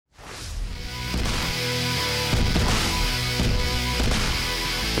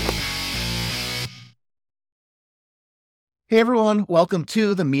Hey everyone, welcome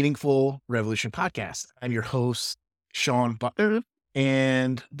to the Meaningful Revolution podcast. I'm your host, Sean Butler,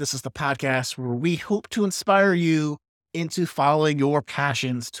 and this is the podcast where we hope to inspire you into following your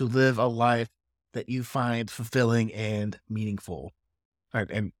passions to live a life that you find fulfilling and meaningful. All right,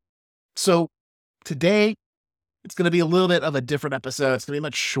 and so today it's going to be a little bit of a different episode. It's going to be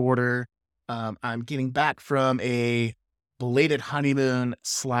much shorter. I'm getting back from a belated honeymoon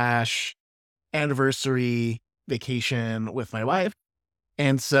slash anniversary vacation with my wife.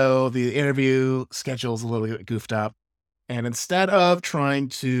 And so the interview schedule is a little bit goofed up. And instead of trying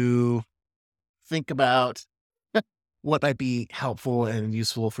to think about what might be helpful and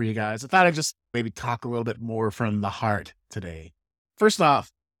useful for you guys, I thought I'd just maybe talk a little bit more from the heart today. First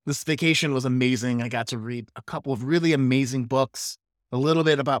off, this vacation was amazing. I got to read a couple of really amazing books, a little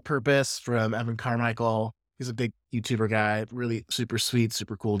bit about purpose from Evan Carmichael. He's a big YouTuber guy, really super sweet,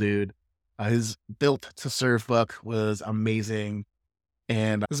 super cool dude. His Built to Serve book was amazing.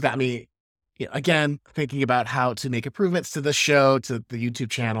 And this got me, again, thinking about how to make improvements to the show, to the YouTube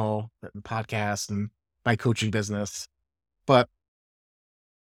channel, the podcast, and my coaching business. But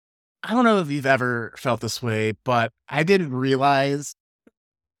I don't know if you've ever felt this way, but I didn't realize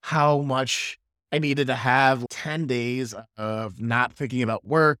how much I needed to have 10 days of not thinking about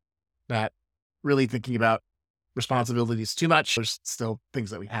work, not really thinking about responsibilities too much. There's still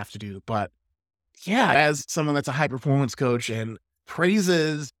things that we have to do. But yeah, as someone that's a high performance coach and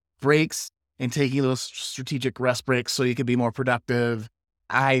praises breaks and taking those strategic rest breaks so you can be more productive,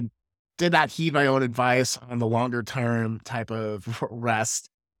 I did not heed my own advice on the longer term type of rest.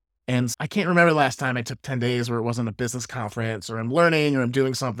 And I can't remember the last time I took 10 days where it wasn't a business conference or I'm learning or I'm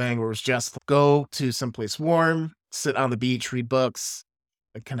doing something where it was just go to someplace warm, sit on the beach, read books,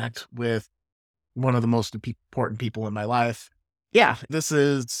 and connect with one of the most important people in my life. Yeah, this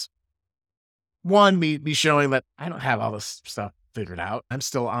is me showing that I don't have all this stuff figured out. I'm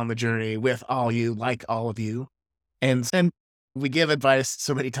still on the journey with all you, like all of you. And we give advice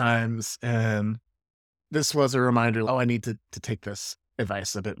so many times. And this was a reminder, I need to take this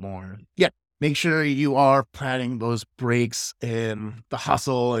advice a bit more. Yeah. Make sure you are planning those breaks in the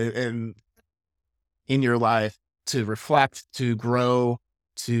hustle and in your life to reflect, to grow,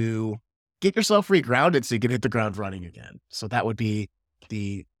 to get yourself regrounded so you can hit the ground running again. So that would be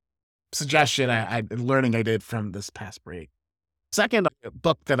the suggestion learning I did from this past break. Second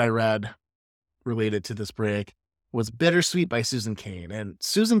book that I read related to this break was Bittersweet by Susan Cain. And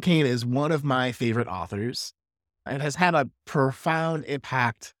Susan Cain is one of my favorite authors and has had a profound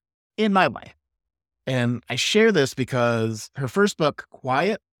impact in my life. And I share this because her first book,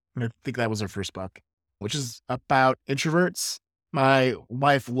 Quiet, and I think that was her first book, which is about introverts, my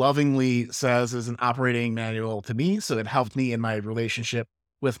wife lovingly says is an operating manual to me. So it helped me in my relationship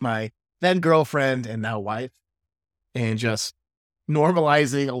with my then girlfriend and now wife, and just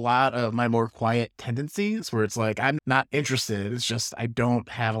normalizing a lot of my more quiet tendencies where it's like, I'm not interested. It's just, I don't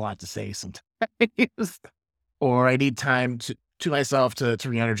have a lot to say sometimes, or I need time to myself to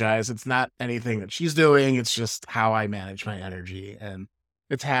re-energize. It's not anything that she's doing. It's just how I manage my energy. And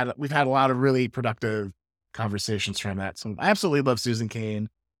we've had a lot of really productive conversations from that. So I absolutely love Susan Cain.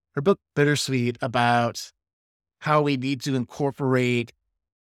 Her book, Bittersweet, about how we need to incorporate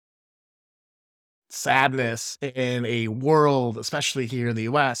sadness in a world, especially here in the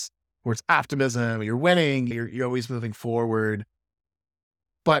US, where it's optimism, you're winning, you're always moving forward.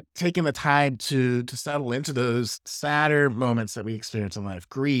 But taking the time to settle into those sadder moments that we experience in life,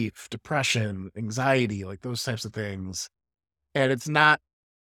 grief, depression, anxiety, like those types of things. And it's not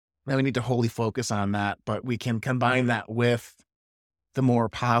that we need to wholly focus on that, but we can combine that with the more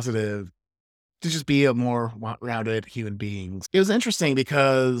positive to just be a more rounded human being. It was interesting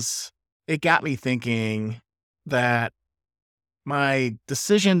because it got me thinking that my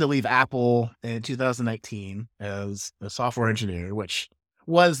decision to leave Apple in 2019 as a software engineer, which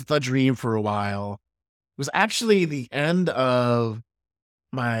was the dream for a while, was actually the end of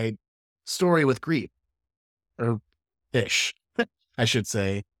my story with grief, or ish, I should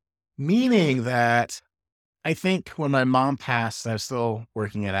say, meaning that I think when my mom passed, I was still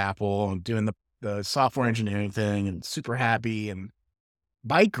working at Apple and doing the software engineering thing and super happy. And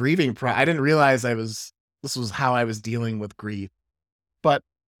by grieving, I didn't realize this was how I was dealing with grief. But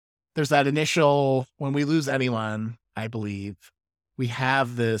there's that initial, when we lose anyone, I believe, we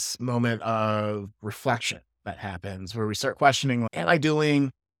have this moment of reflection that happens where we start questioning, am I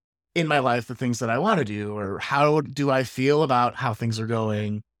doing in my life the things that I want to do? Or how do I feel about how things are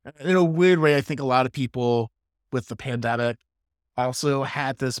going? In a weird way, I think a lot of people with the pandemic also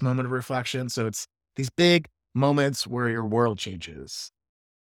had this moment of reflection. So it's these big moments where your world changes.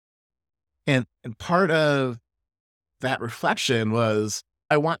 And part of that reflection was,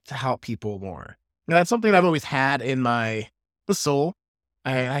 I want to help people more. And that's something I've always had in the soul.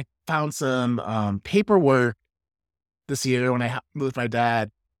 I found some paperwork this year when I moved my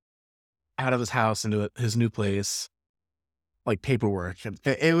dad out of his house into his new place, like paperwork. And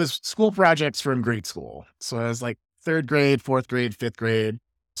it was school projects from grade school. So I was like third grade, fourth grade, fifth grade.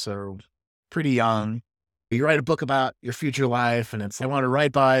 So pretty young. You write a book about your future life, and I want to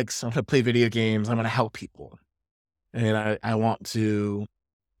ride bikes, I want to play video games, I want to help people. And I want to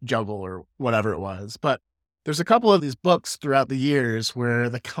juggle or whatever it was. But there's a couple of these books throughout the years where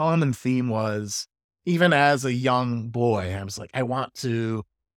the common theme was, even as a young boy, I was like, I want to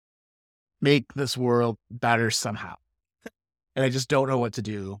make this world better somehow. And I just don't know what to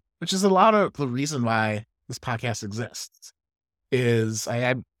do, which is a lot of the reason why this podcast exists, is I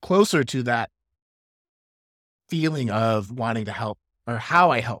am closer to that feeling of wanting to help or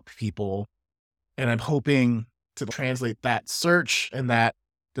how I help people. And I'm hoping to translate that search and that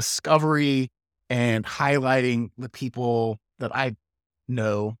discovery and highlighting the people that I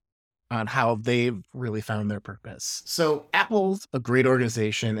know on how they've really found their purpose. So Apple's a great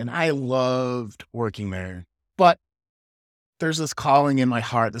organization and I loved working there, but there's this calling in my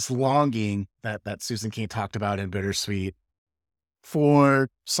heart, this longing that Susan Cain talked about in Bittersweet for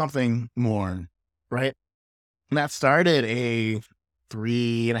something more, right? And that started a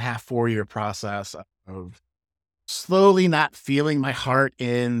 3.5, 4 year process of slowly not feeling my heart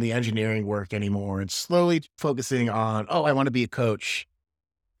in the engineering work anymore and slowly focusing on, oh, I want to be a coach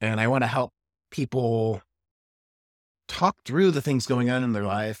and I want to help people talk through the things going on in their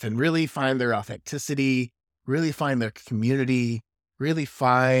life and really find their authenticity, really find their community, really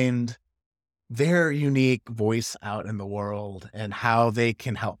find their unique voice out in the world and how they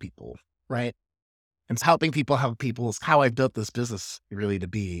can help people, right? And helping people help people is how I built this business really to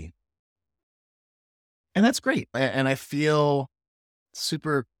be. And that's great. And I feel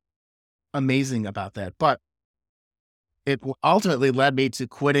super amazing about that. But it ultimately led me to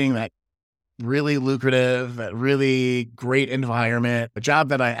quitting that really lucrative, that really great environment, a job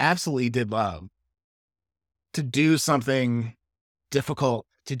that I absolutely did love, to do something difficult,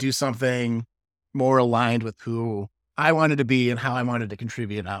 to do something more aligned with who I wanted to be and how I wanted to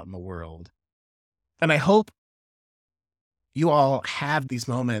contribute out in the world. And I hope you all have these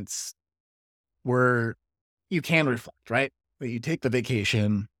moments where you can reflect, right? That you take the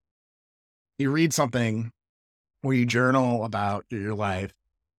vacation, you read something, or you journal about your life,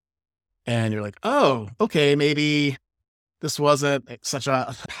 and you're like, oh, okay, maybe this wasn't such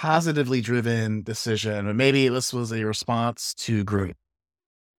a positively driven decision, or maybe this was a response to growth.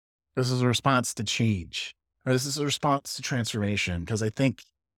 This is a response to change, or this is a response to transformation. Because I think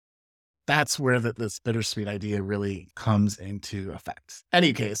that's where this bittersweet idea really comes into effect.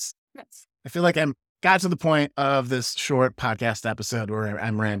 Any case, yes. I feel like I'm got to the point of this short podcast episode where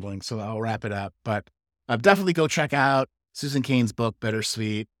I'm rambling, so I'll wrap it up. But definitely go check out Susan Cain's book,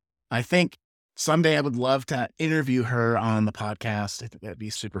 Bittersweet. I think someday I would love to interview her on the podcast. I think that'd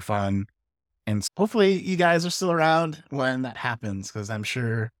be super fun. And hopefully you guys are still around when that happens, because I'm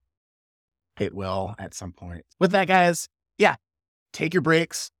sure it will at some point. With that, guys, yeah, take your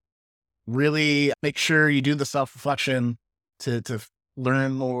breaks. Really make sure you do the self-reflection to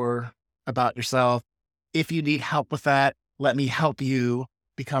learn more about yourself. If you need help with that, let me help you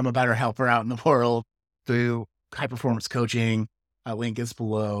become a better helper out in the world through high performance coaching. A link is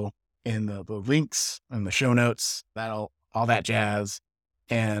below in the links and the show notes, all that jazz.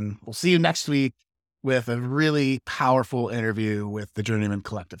 And we'll see you next week with a really powerful interview with the Journeyman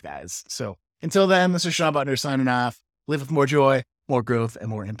Collective guys. So until then, this is Sean Butner signing off. Live with more joy, more growth, and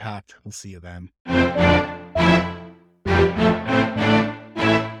more impact. We'll see you then.